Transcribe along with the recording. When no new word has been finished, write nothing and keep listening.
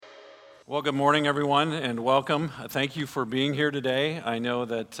Well, good morning, everyone, and welcome. Thank you for being here today. I know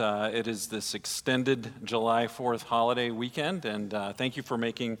that it is this extended July 4th holiday weekend, and thank you for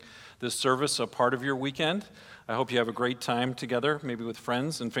making this service a part of your weekend. I hope you have a great time together, maybe with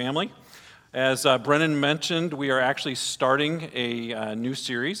friends and family. As Brennan mentioned, we are actually starting a new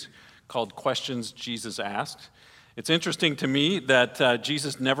series called Questions Jesus Asked. It's interesting to me that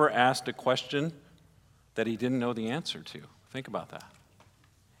Jesus never asked a question that he didn't know the answer to. Think about that.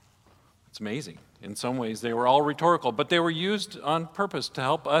 It's amazing. In some ways, they were all rhetorical, but they were used on purpose to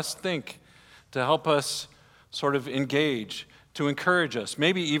help us think, to help us sort of engage, to encourage us,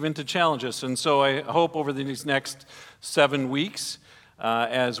 maybe even to challenge us. And so I hope over these next 7 weeks,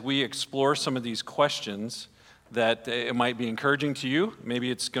 as we explore some of these questions, that it might be encouraging to you.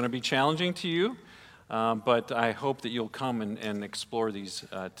 Maybe it's going to be challenging to you, but I hope that you'll come and explore these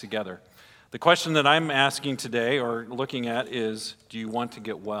together. The question that I'm asking today, or looking at, is, do you want to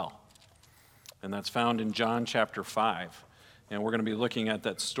get well? And that's found in John chapter 5. And we're going to be looking at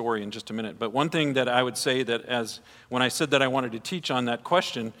that story in just a minute. But one thing that I would say that when I said that I wanted to teach on that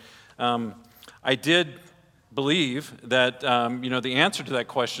question, I did believe that, the answer to that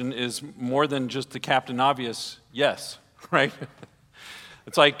question is more than just the Captain Obvious yes, right?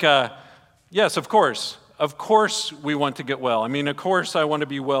 It's like, yes, of course. Of course we want to get well. I mean, of course I want to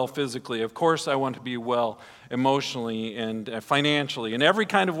be well physically. Of course I want to be well emotionally and financially. In every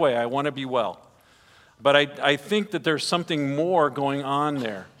kind of way, I want to be well. But I think that there's something more going on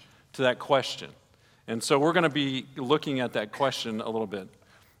there to that question. And so we're going to be looking at that question a little bit.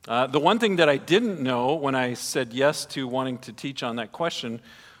 The one thing that I didn't know when I said yes to wanting to teach on that question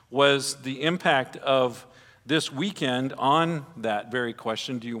was the impact of this weekend on that very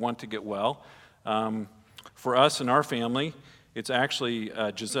question, do you want to get well? For us and our family, it's actually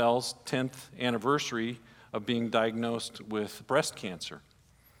Giselle's 10th anniversary of being diagnosed with breast cancer.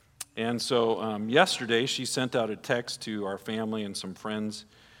 And so yesterday, she sent out a text to our family and some friends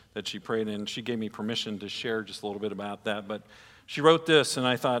that she prayed in. She gave me permission to share just a little bit about that. But she wrote this, and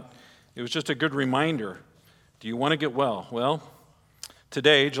I thought it was just a good reminder. Do you want to get well? Well,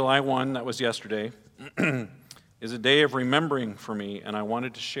 today, July 1, that was yesterday, is a day of remembering for me, and I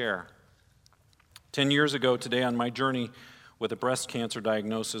wanted to share. 10 years ago today, on my journey with a breast cancer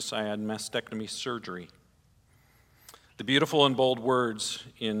diagnosis, I had mastectomy surgery. The beautiful and bold words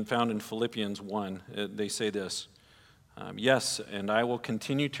found in Philippians 1, they say this, yes, and I will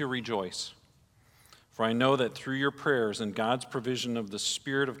continue to rejoice, for I know that through your prayers and God's provision of the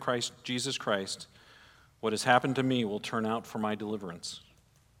Spirit of Christ, Jesus Christ, what has happened to me will turn out for my deliverance.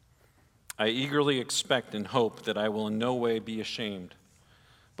 I eagerly expect and hope that I will in no way be ashamed,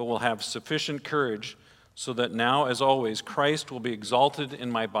 but will have sufficient courage so that now, as always, Christ will be exalted in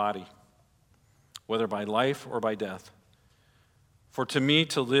my body, whether by life or by death. For to me,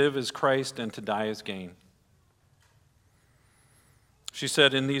 to live is Christ, and to die is gain. She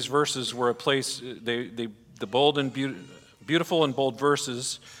said in these verses were a place, the bold and beautiful and bold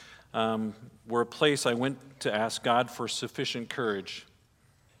verses were a place I went to ask God for sufficient courage.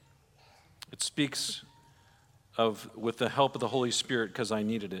 It speaks of, with the help of the Holy Spirit, because I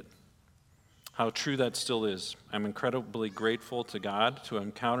needed it. How true that still is. I'm incredibly grateful to God to have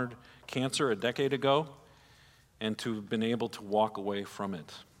encountered cancer a decade ago, and to have been able to walk away from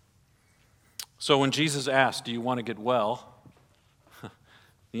it. So when Jesus asked, do you want to get well?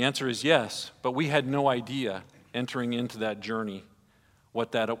 The answer is yes, but we had no idea entering into that journey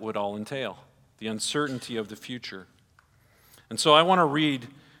what that would all entail, the uncertainty of the future. And so I want to read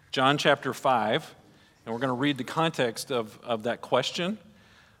John chapter 5, and we're going to read the context of that question.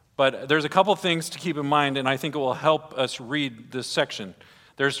 But there's a couple things to keep in mind, and I think it will help us read this section.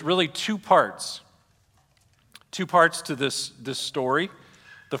 There's really two parts to this story.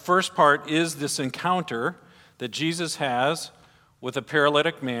 The first part is this encounter that Jesus has with a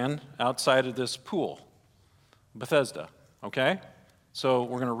paralytic man outside of this pool, Bethesda, okay? So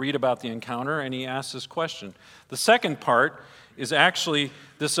we're going to read about the encounter, and he asks this question. The second part is actually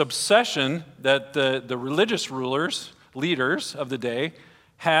this obsession that the religious leaders of the day,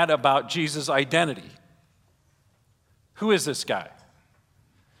 had about Jesus' identity. Who is this guy?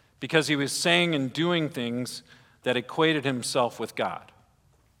 Because he was saying and doing things that equated himself with God.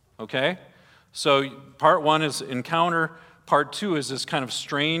 Okay? So part one is encounter. Part two is this kind of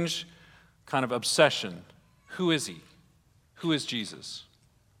strange kind of obsession. Who is he? Who is Jesus?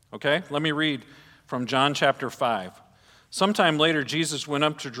 Okay? Let me read from John chapter 5. Sometime later, Jesus went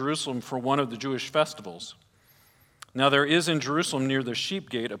up to Jerusalem for one of the Jewish festivals. Now there is in Jerusalem near the sheep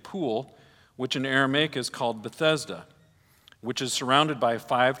gate a pool, which in Aramaic is called Bethesda, which is surrounded by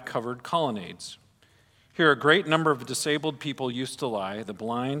 5 covered colonnades. Here, a great number of disabled people used to lie: the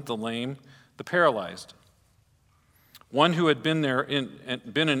blind, the lame, the paralyzed. One who had been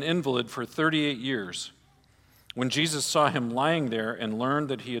an invalid for 38 years. When Jesus saw him lying there and learned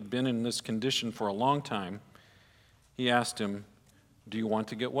that he had been in this condition for a long time, he asked him, "Do you want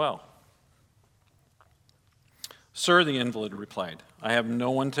to get well?" "Sir," the invalid replied, "I have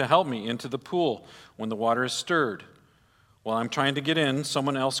no one to help me into the pool when the water is stirred. While I'm trying to get in,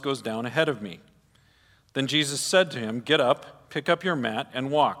 someone else goes down ahead of me." Then Jesus said to him, "Get up, pick up your mat,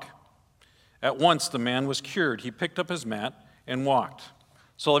 and walk." At once the man was cured. He picked up his mat and walked.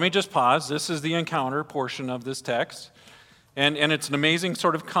 So let me just pause. This is the encounter portion of this text. And it's an amazing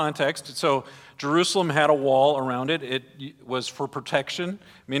sort of context. So Jerusalem had a wall around it. It was for protection.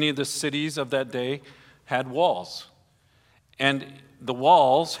 Many of the cities of that day had walls. And the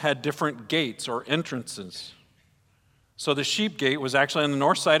walls had different gates or entrances. So the sheep gate was actually on the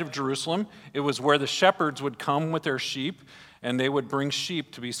north side of Jerusalem. It was where the shepherds would come with their sheep, and they would bring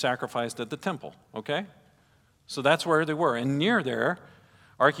sheep to be sacrificed at the temple, okay? So that's where they were. And near there,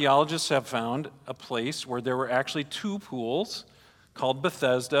 archaeologists have found a place where there were actually two pools called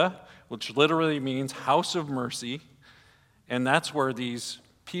Bethesda, which literally means house of mercy. And that's where these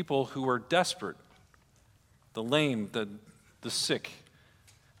people who were desperate, the lame, the sick,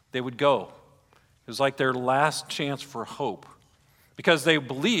 they would go. It was like their last chance for hope, because they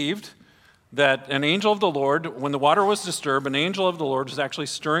believed that an angel of the Lord, when the water was disturbed, an angel of the Lord was actually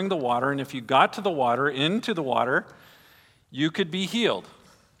stirring the water, and if you got to the water, into the water, you could be healed.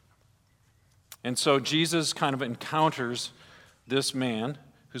 And so Jesus kind of encounters this man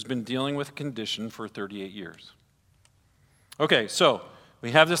who's been dealing with a condition for 38 years. Okay, so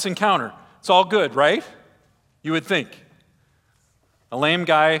we have this encounter. It's all good, right? You would think. A lame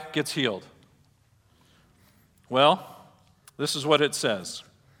guy gets healed. Well, this is what it says.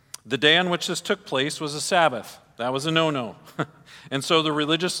 The day on which this took place was a Sabbath. That was a no-no. And so the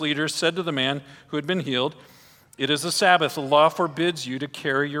religious leaders said to the man who had been healed, "It is a Sabbath. The law forbids you to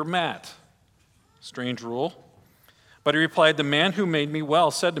carry your mat." Strange rule. But he replied, "The man who made me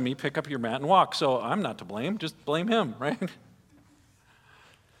well said to me, 'Pick up your mat and walk.' So I'm not to blame. Just blame him," right?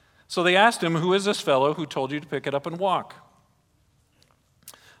 So they asked him, "Who is this fellow who told you to pick it up and walk?"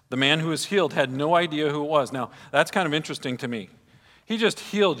 The man who was healed had no idea who it was. Now, that's kind of interesting to me. He just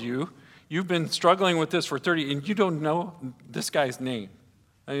healed you. You've been struggling with this for 30, and you don't know this guy's name.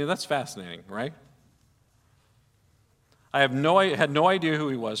 I mean, that's fascinating, right? I had no idea who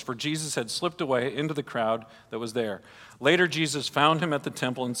he was, for Jesus had slipped away into the crowd that was there. Later, Jesus found him at the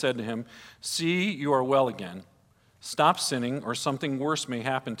temple and said to him, "See, you are well again. Stop sinning, or something worse may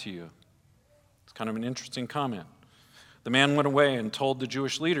happen to you." It's kind of an interesting comment. The man went away and told the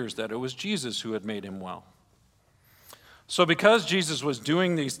Jewish leaders that it was Jesus who had made him well. So because Jesus was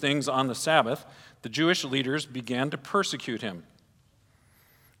doing these things on the Sabbath, the Jewish leaders began to persecute him.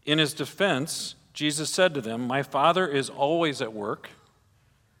 In his defense, Jesus said to them, "My Father is always at work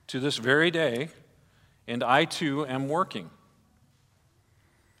to this very day, and I too am working."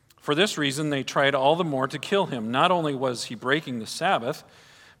 For this reason, they tried all the more to kill him. Not only was he breaking the Sabbath,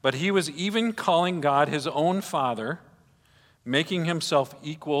 but he was even calling God his own Father, making himself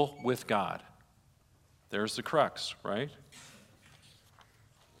equal with God. There's the crux, right?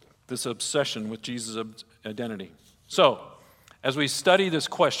 This obsession with Jesus' identity. So, as we study this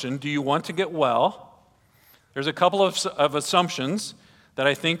question, do you want to get well? There's a couple of assumptions that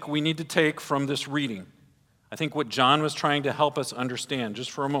I think we need to take from this reading. I think what John was trying to help us understand,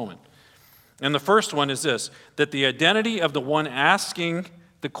 just for a moment. And the first one is this, that the identity of the one asking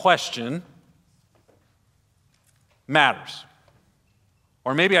the question matters.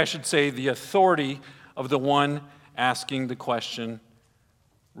 Or maybe I should say the authority of the one asking the question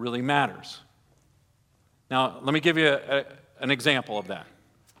really matters. Now, let me give you an example of that.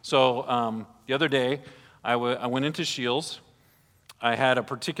 So the other day, I went into Shields. I had a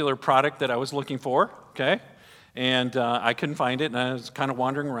particular product that I was looking for, okay? And I couldn't find it, and I was kind of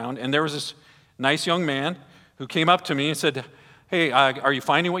wandering around. And there was this nice young man who came up to me and said, "Hey, are you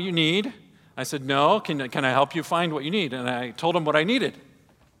finding what you need?" I said, "No, can I help you find what you need?" And I told him what I needed.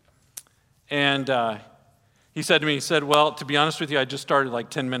 And he said to me, "Well, to be honest with you, I just started like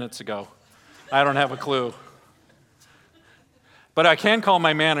 10 minutes ago. I don't have a clue. But I can call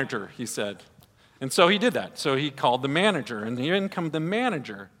my manager," he said. And so he did that. So he called the manager, and here comes the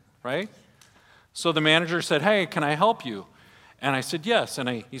manager, right? So the manager said, "Hey, can I help you?" And I said, "Yes." And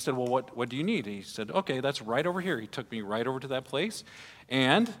he said, "Well, what do you need?" And he said, "Okay, that's right over here." He took me right over to that place.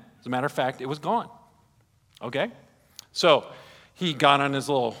 And as a matter of fact, it was gone. Okay? So he got on his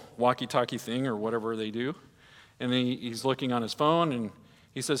little walkie-talkie thing or whatever they do, and he's looking on his phone, and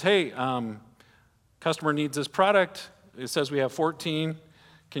he says, "Hey, customer needs this product. It says we have 14.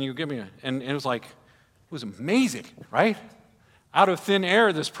 Can you give me a... And it was amazing, right? Out of thin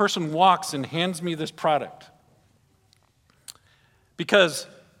air, this person walks and hands me this product. Because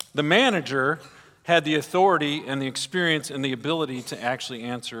the manager had the authority and the experience and the ability to actually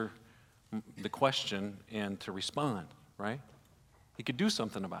answer the question and to respond, right? He could do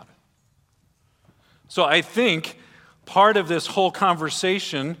something about it. So I think part of this whole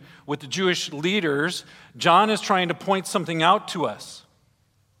conversation with the Jewish leaders, John is trying to point something out to us.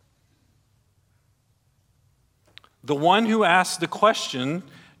 The one who asks the question,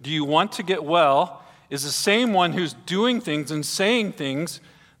 do you want to get well, is the same one who's doing things and saying things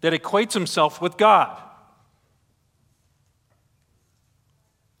that equates himself with God.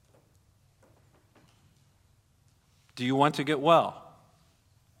 Do you want to get well?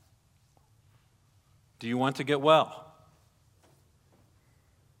 Do you want to get well?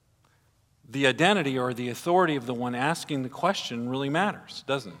 The identity or the authority of the one asking the question really matters,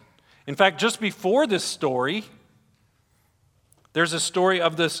 doesn't it? In fact, just before this story, there's a story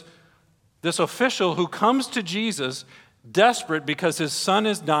of this official who comes to Jesus desperate because his son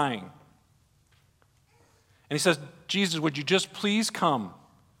is dying. And he says, Jesus, would you just please come?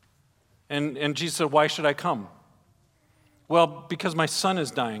 And Jesus said, why should I come? Well, because my son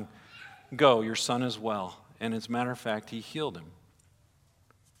is dying. Go, your son is well. And as a matter of fact, he healed him.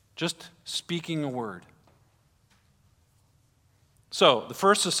 Just speaking a word. So, the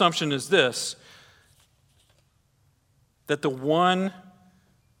first assumption is this, that the one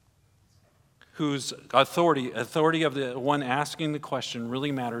whose authority of the one asking the question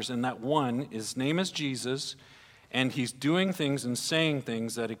really matters, and that one, his name is Jesus, and he's doing things and saying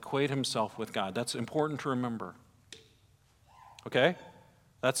things that equate himself with God. That's important to remember. Okay?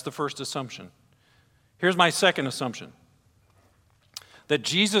 That's the first assumption. Here's my second assumption.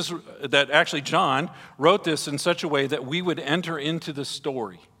 That actually John wrote this in such a way that we would enter into the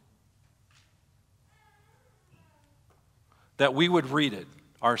story. That we would read it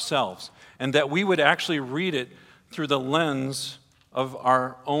ourselves, and that we would actually read it through the lens of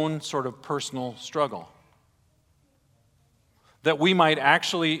our own sort of personal struggle. That we might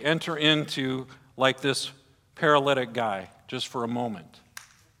actually enter into like this paralytic guy just for a moment.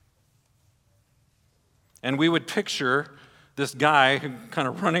 And we would picture this guy kind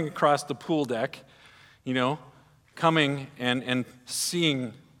of running across the pool deck, coming and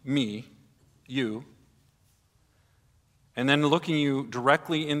seeing me, you, and then looking you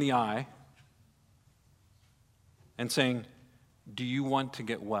directly in the eye and saying, do you want to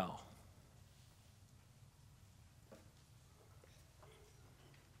get well?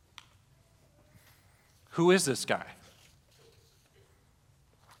 Who is this guy?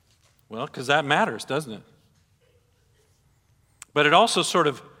 Well, because that matters, doesn't it? But it also sort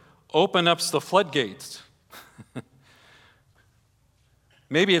of opens up the floodgates.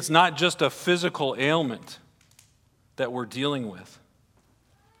 Maybe it's not just a physical ailment that we're dealing with.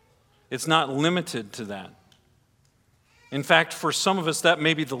 It's not limited to that. In fact, for some of us, that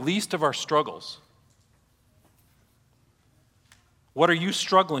may be the least of our struggles. What are you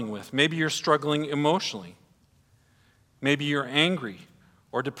struggling with? Maybe you're struggling emotionally. Maybe you're angry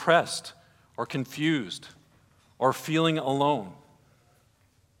or depressed or confused or feeling alone.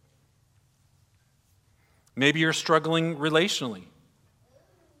 Maybe you're struggling relationally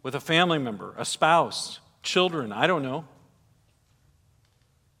with a family member, a spouse, children, I don't know,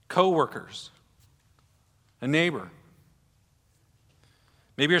 co-workers, a neighbor.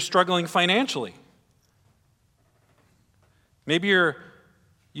 Maybe you're struggling financially. Maybe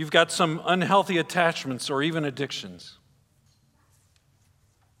you've got some unhealthy attachments or even addictions.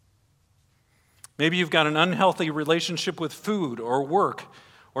 Maybe you've got an unhealthy relationship with food or work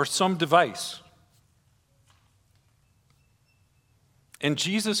or some device. And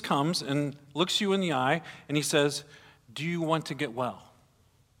Jesus comes and looks you in the eye and he says, do you want to get well?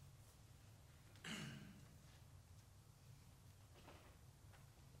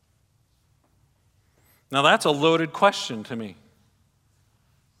 Now that's a loaded question to me.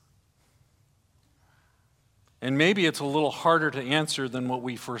 And maybe it's a little harder to answer than what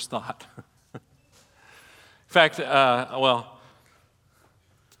we first thought. In fact, I was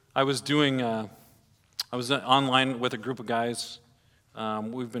online with a group of guys.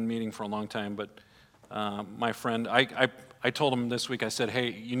 We've been meeting for a long time, but my friend, I told him this week, I said,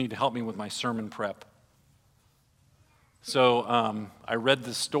 hey, you need to help me with my sermon prep. So I read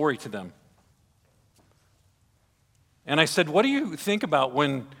this story to them. And I said, what do you think about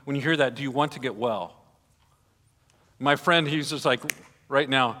when you hear that, do you want to get well? My friend, he's just like, right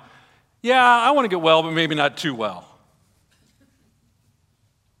now, yeah, I want to get well, but maybe not too well.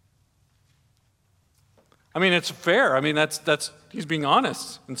 I mean, it's fair. I mean, that's he's being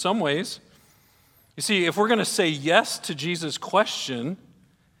honest in some ways. You see, if we're going to say yes to Jesus' question,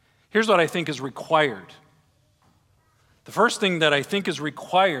 here's what I think is required. The first thing that I think is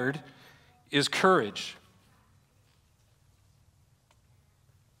required is courage.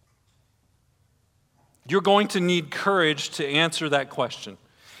 You're going to need courage to answer that question.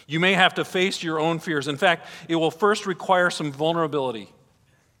 You may have to face your own fears. In fact, it will first require some vulnerability.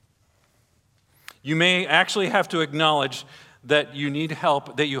 You may actually have to acknowledge that you need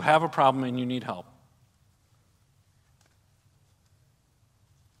help, that you have a problem and you need help.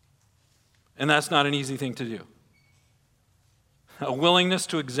 And that's not an easy thing to do. A willingness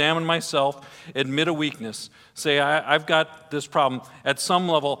to examine myself, admit a weakness, say, I've got this problem. At some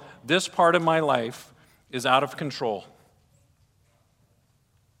level, this part of my life is out of control.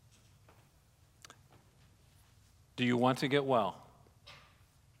 Do you want to get well?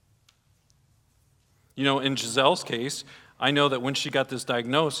 You know, in Giselle's case, I know that when she got this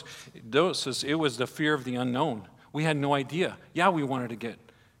diagnosis, it was the fear of the unknown. We had no idea. Yeah, we wanted to get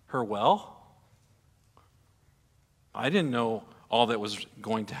her well. I didn't know all that was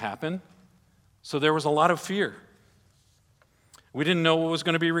going to happen. So there was a lot of fear. We didn't know what was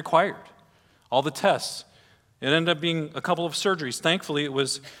going to be required. All the tests. It ended up being a couple of surgeries. Thankfully, it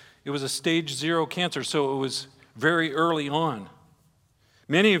was a stage 0 cancer, so it was very early on.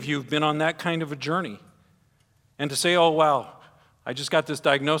 Many of you have been on that kind of a journey. And to say, oh, wow, I just got this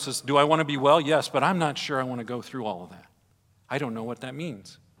diagnosis. Do I want to be well? Yes, but I'm not sure I want to go through all of that. I don't know what that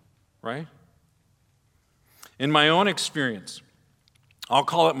means, right? In my own experience, I'll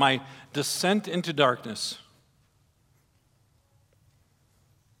call it my descent into darkness.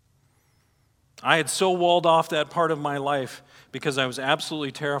 I had so walled off that part of my life because I was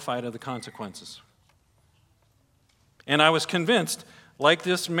absolutely terrified of the consequences. And I was convinced, like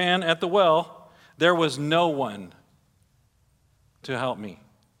this man at the well, there was no one to help me.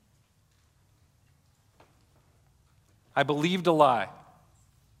 I believed a lie.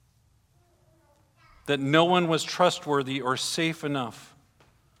 That no one was trustworthy or safe enough.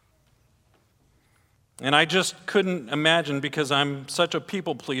 And I just couldn't imagine, because I'm such a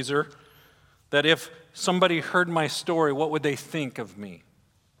people pleaser, that if somebody heard my story, what would they think of me?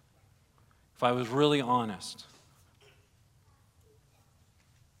 If I was really honest.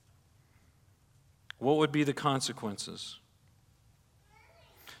 What would be the consequences?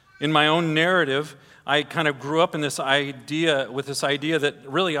 In my own narrative, I kind of grew up in this idea that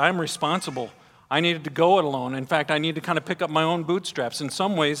really I'm responsible. I needed to go it alone. In fact, I needed to kind of pick up my own bootstraps. In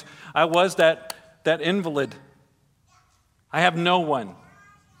some ways, I was that invalid. I have no one.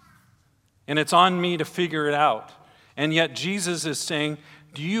 And it's on me to figure it out. And yet Jesus is saying,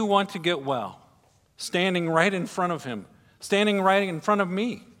 do you want to get well? Standing right in front of him. Standing right in front of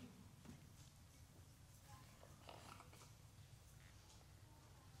me.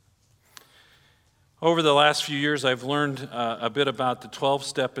 Over the last few years, I've learned a bit about the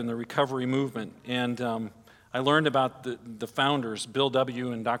 12-step in the recovery movement. And I learned about the founders, Bill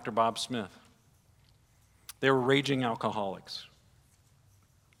W. and Dr. Bob Smith. They were raging alcoholics.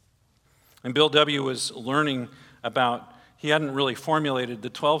 And Bill W. was learning about, he hadn't really formulated the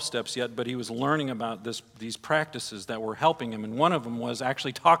 12 steps yet, but he was learning about these practices that were helping him. And one of them was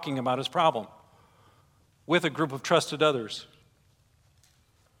actually talking about his problem with a group of trusted others.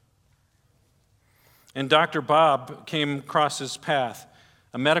 And Dr. Bob came across his path,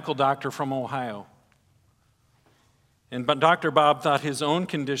 a medical doctor from Ohio. But Dr. Bob thought his own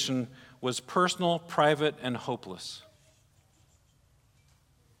condition was personal, private, and hopeless.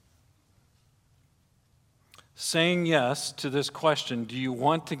 Saying yes to this question, do you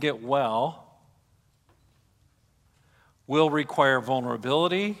want to get well, will require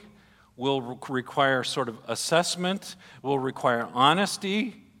vulnerability, will require sort of assessment, will require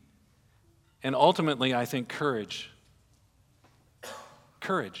honesty, and ultimately, I think, courage.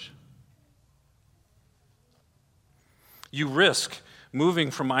 Courage. You risk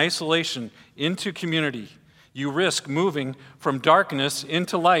moving from isolation into community. You risk moving from darkness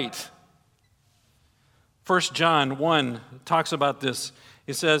into light. 1 John 1 talks about this.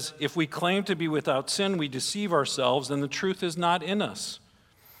 It says, if we claim to be without sin, we deceive ourselves, and the truth is not in us.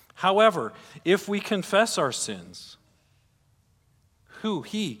 However, if we confess our sins,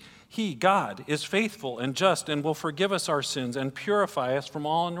 He, God, is faithful and just and will forgive us our sins and purify us from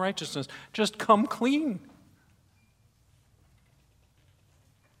all unrighteousness. Just come clean.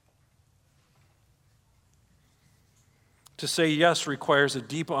 To say yes requires a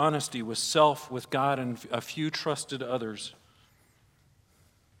deep honesty with self, with God, and a few trusted others.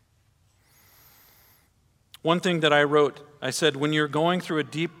 One thing that I wrote, I said, when you're going through a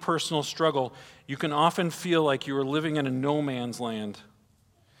deep personal struggle, you can often feel like you are living in a no man's land,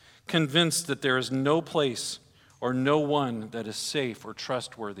 convinced that there is no place or no one that is safe or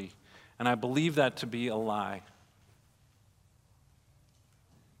trustworthy. And I believe that to be a lie.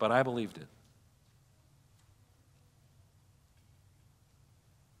 But I believed it.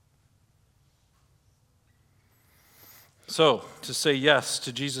 So, to say yes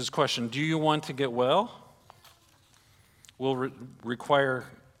to Jesus' question, do you want to get well? Will require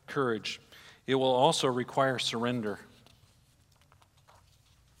courage. It will also require surrender.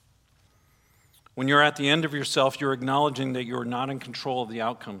 When you're at the end of yourself, you're acknowledging that you're not in control of the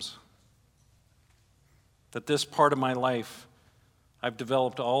outcomes. That this part of my life, I've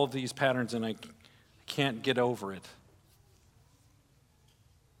developed all of these patterns and I can't get over it.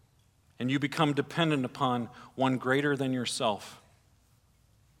 And you become dependent upon one greater than yourself,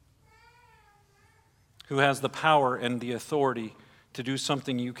 who has the power and the authority to do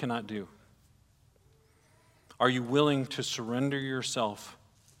something you cannot do. Are you willing to surrender yourself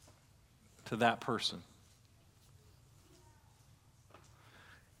to that person?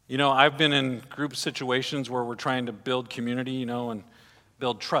 You know, I've been in group situations where we're trying to build community, and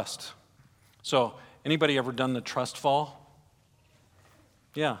build trust. So, anybody ever done the trust fall?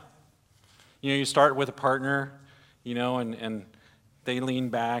 Yeah. You start with a partner, and they lean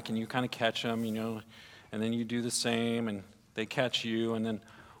back and you kind of catch them, and then you do the same and they catch you, and then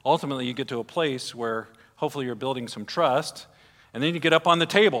ultimately you get to a place where hopefully you're building some trust, and then you get up on the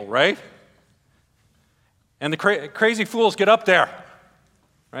table, right? And the crazy fools get up there,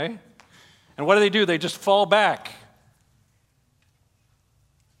 right? And what do? They just fall back.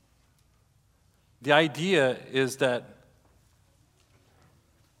 The idea is that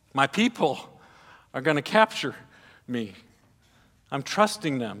my people are going to capture me. I'm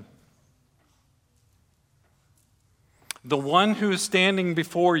trusting them. The one who is standing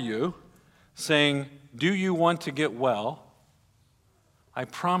before you saying, "Do you want to get well?" I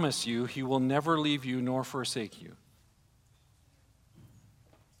promise you, he will never leave you nor forsake you.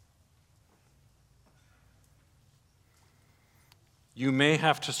 You may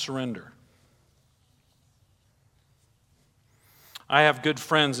have to surrender. I have good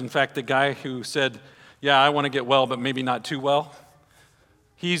friends. In fact, the guy who said, "Yeah, I want to get well, but maybe not too well,"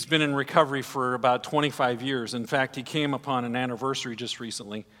 he's been in recovery for about 25 years. In fact, he came upon an anniversary just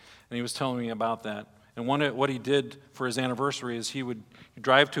recently, and he was telling me about that. And what he did for his anniversary is he would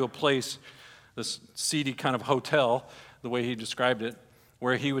drive to a place, this seedy kind of hotel, the way he described it,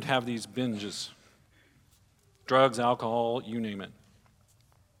 where he would have these binges. Drugs, alcohol, you name it.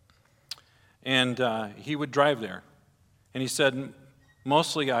 And he would drive there. And he said,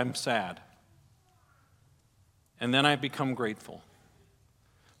 "Mostly I'm sad. And then I become grateful."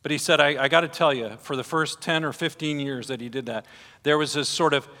 But he said, I got to tell you, for the first 10 or 15 years that he did that, there was this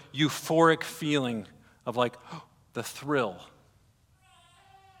sort of euphoric feeling of like, the thrill.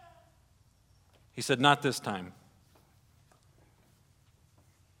 He said, "Not this time."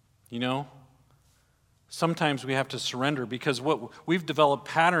 Sometimes we have to surrender because we've developed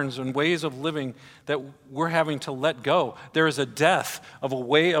patterns and ways of living that we're having to let go. There is a death of a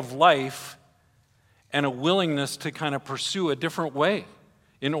way of life and a willingness to kind of pursue a different way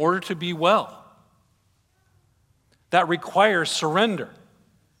in order to be well. That requires surrender.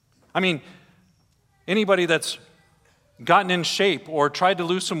 I mean, anybody that's gotten in shape or tried to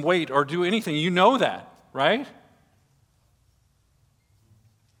lose some weight or do anything, you know that, right?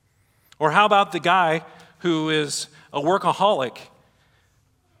 Or how about the guy who is a workaholic?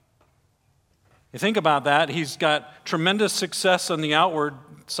 You think about that. He's got tremendous success on the outward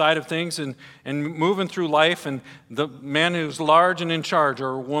side of things and moving through life, and the man who's large and in charge,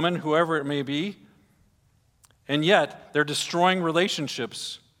 or woman, whoever it may be, and yet they're destroying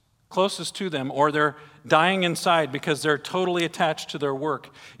relationships closest to them, or they're dying inside because they're totally attached to their work.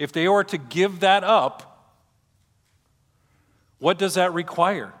 If they were to give that up, what does that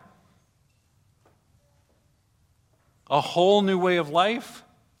require? A whole new way of life?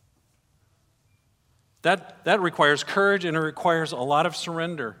 That requires courage, and it requires a lot of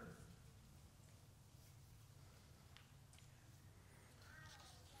surrender.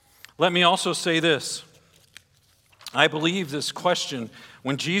 Let me also say this. I believe this question,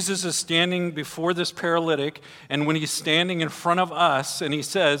 when Jesus is standing before this paralytic, and when he's standing in front of us, and he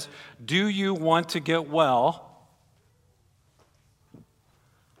says, "Do you want to get well?"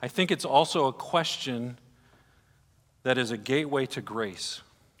 I think it's also a question that is a gateway to grace.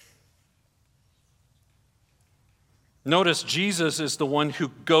 Notice Jesus is the one who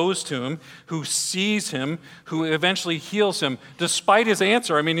goes to him, who sees him, who eventually heals him, despite his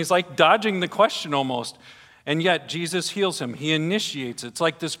answer. I mean, he's like dodging the question almost. And yet Jesus heals him. He initiates it. It's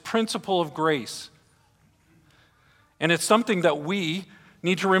like this principle of grace. And it's something that we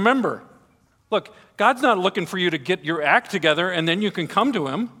need to remember. Look, God's not looking for you to get your act together and then you can come to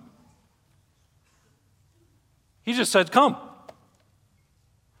him. He just said, come.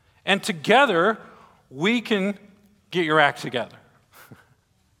 And together, we can get your act together.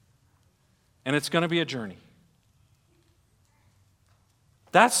 And it's going to be a journey.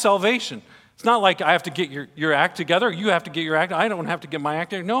 That's salvation. It's not like I have to get your act together. You have to get your act. I don't have to get my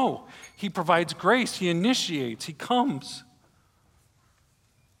act together. No, he provides grace. He initiates. He comes.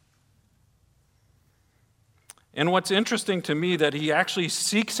 And what's interesting to me that he actually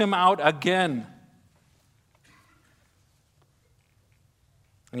seeks him out again.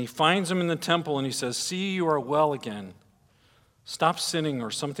 And he finds him in the temple and he says, see, you are well again. Stop sinning or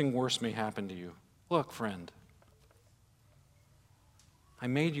something worse may happen to you. Look, friend, I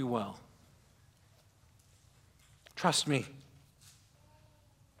made you well. Trust me.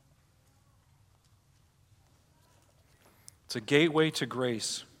 It's a gateway to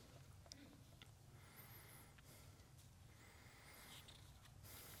grace.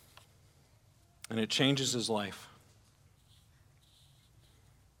 And it changes his life.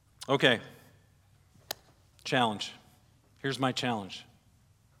 Okay. Challenge. Here's my challenge.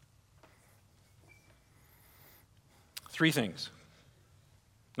 3 things.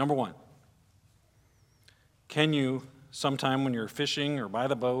 Number 1, can you, sometime when you're fishing or by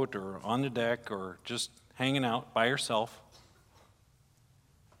the boat or on the deck or just hanging out by yourself,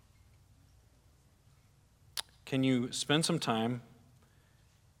 can you spend some time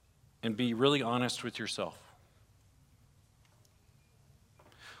and be really honest with yourself?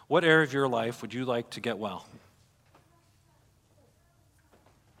 What area of your life would you like to get well?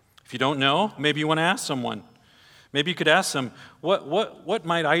 If you don't know, maybe you want to ask someone. Maybe you could ask them, what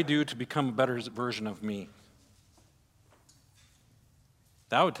might I do to become a better version of me?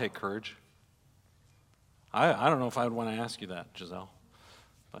 That would take courage. I don't know if I would want to ask you that, Giselle.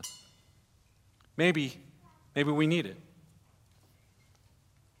 But maybe we need it.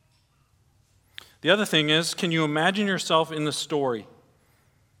 The other thing is, can you imagine yourself in the story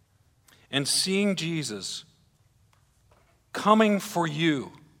and seeing Jesus coming for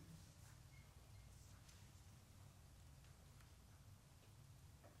you?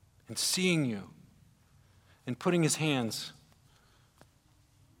 And seeing you and putting his hands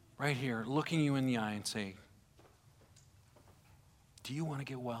right here, looking you in the eye and saying, do you want to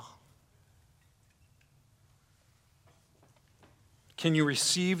get well? Can you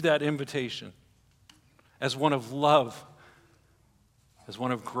receive that invitation as one of love, as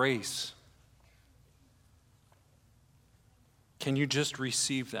one of grace? Can you just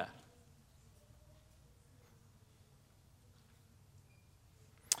receive that?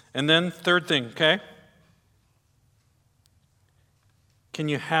 And then, third thing, okay? Can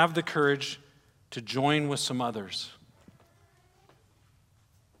you have the courage to join with some others?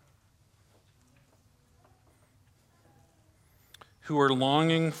 Who are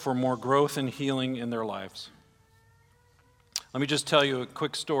longing for more growth and healing in their lives. Let me just tell you a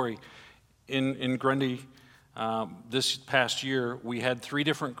quick story. In Grundy, this past year, we had 3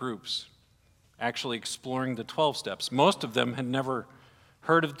 different groups actually exploring the 12 steps. Most of them had never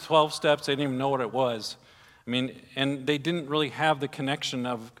heard of the 12 steps. They didn't even know what it was. I mean, and they didn't really have the connection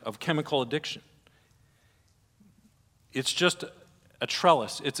of chemical addiction. It's just a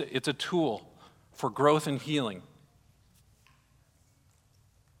trellis. It's a tool for growth and healing.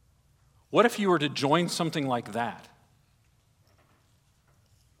 What if you were to join something like that?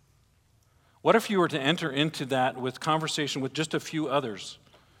 What if you were to enter into that with conversation with just a few others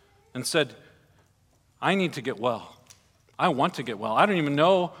and said, I need to get well. I want to get well. I don't even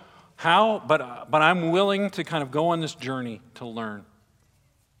know how, but I'm willing to kind of go on this journey to learn.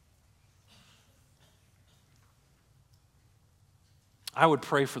 I would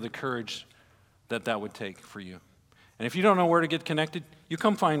pray for the courage that would take for you. And if you don't know where to get connected, you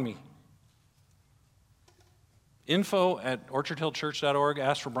come find me. info@orchardhillchurch.org.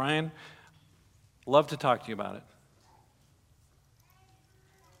 Ask for Brian. Love to talk to you about it.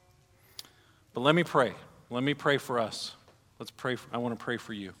 But let me pray. Let me pray for us. Let's pray. I want to pray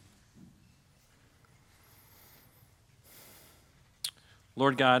for you.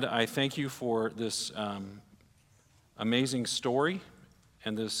 Lord God, I thank you for this amazing story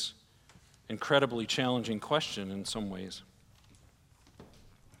and this incredibly challenging question in some ways.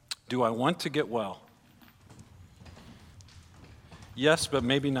 Do I want to get well? Yes, but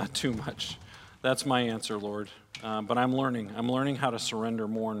maybe not too much. That's my answer, Lord. But I'm learning. I'm learning how to surrender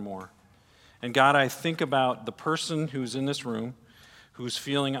more and more. And God, I think about the person who's in this room, who's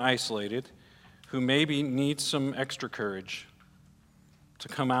feeling isolated, who maybe need some extra courage to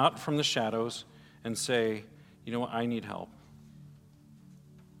come out from the shadows and say, you know what, I need help.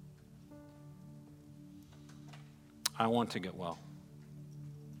 I want to get well.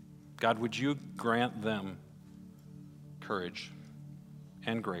 God, would you grant them courage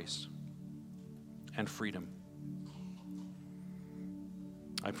and grace and freedom?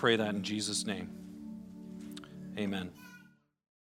 I pray that in Jesus' name. Amen.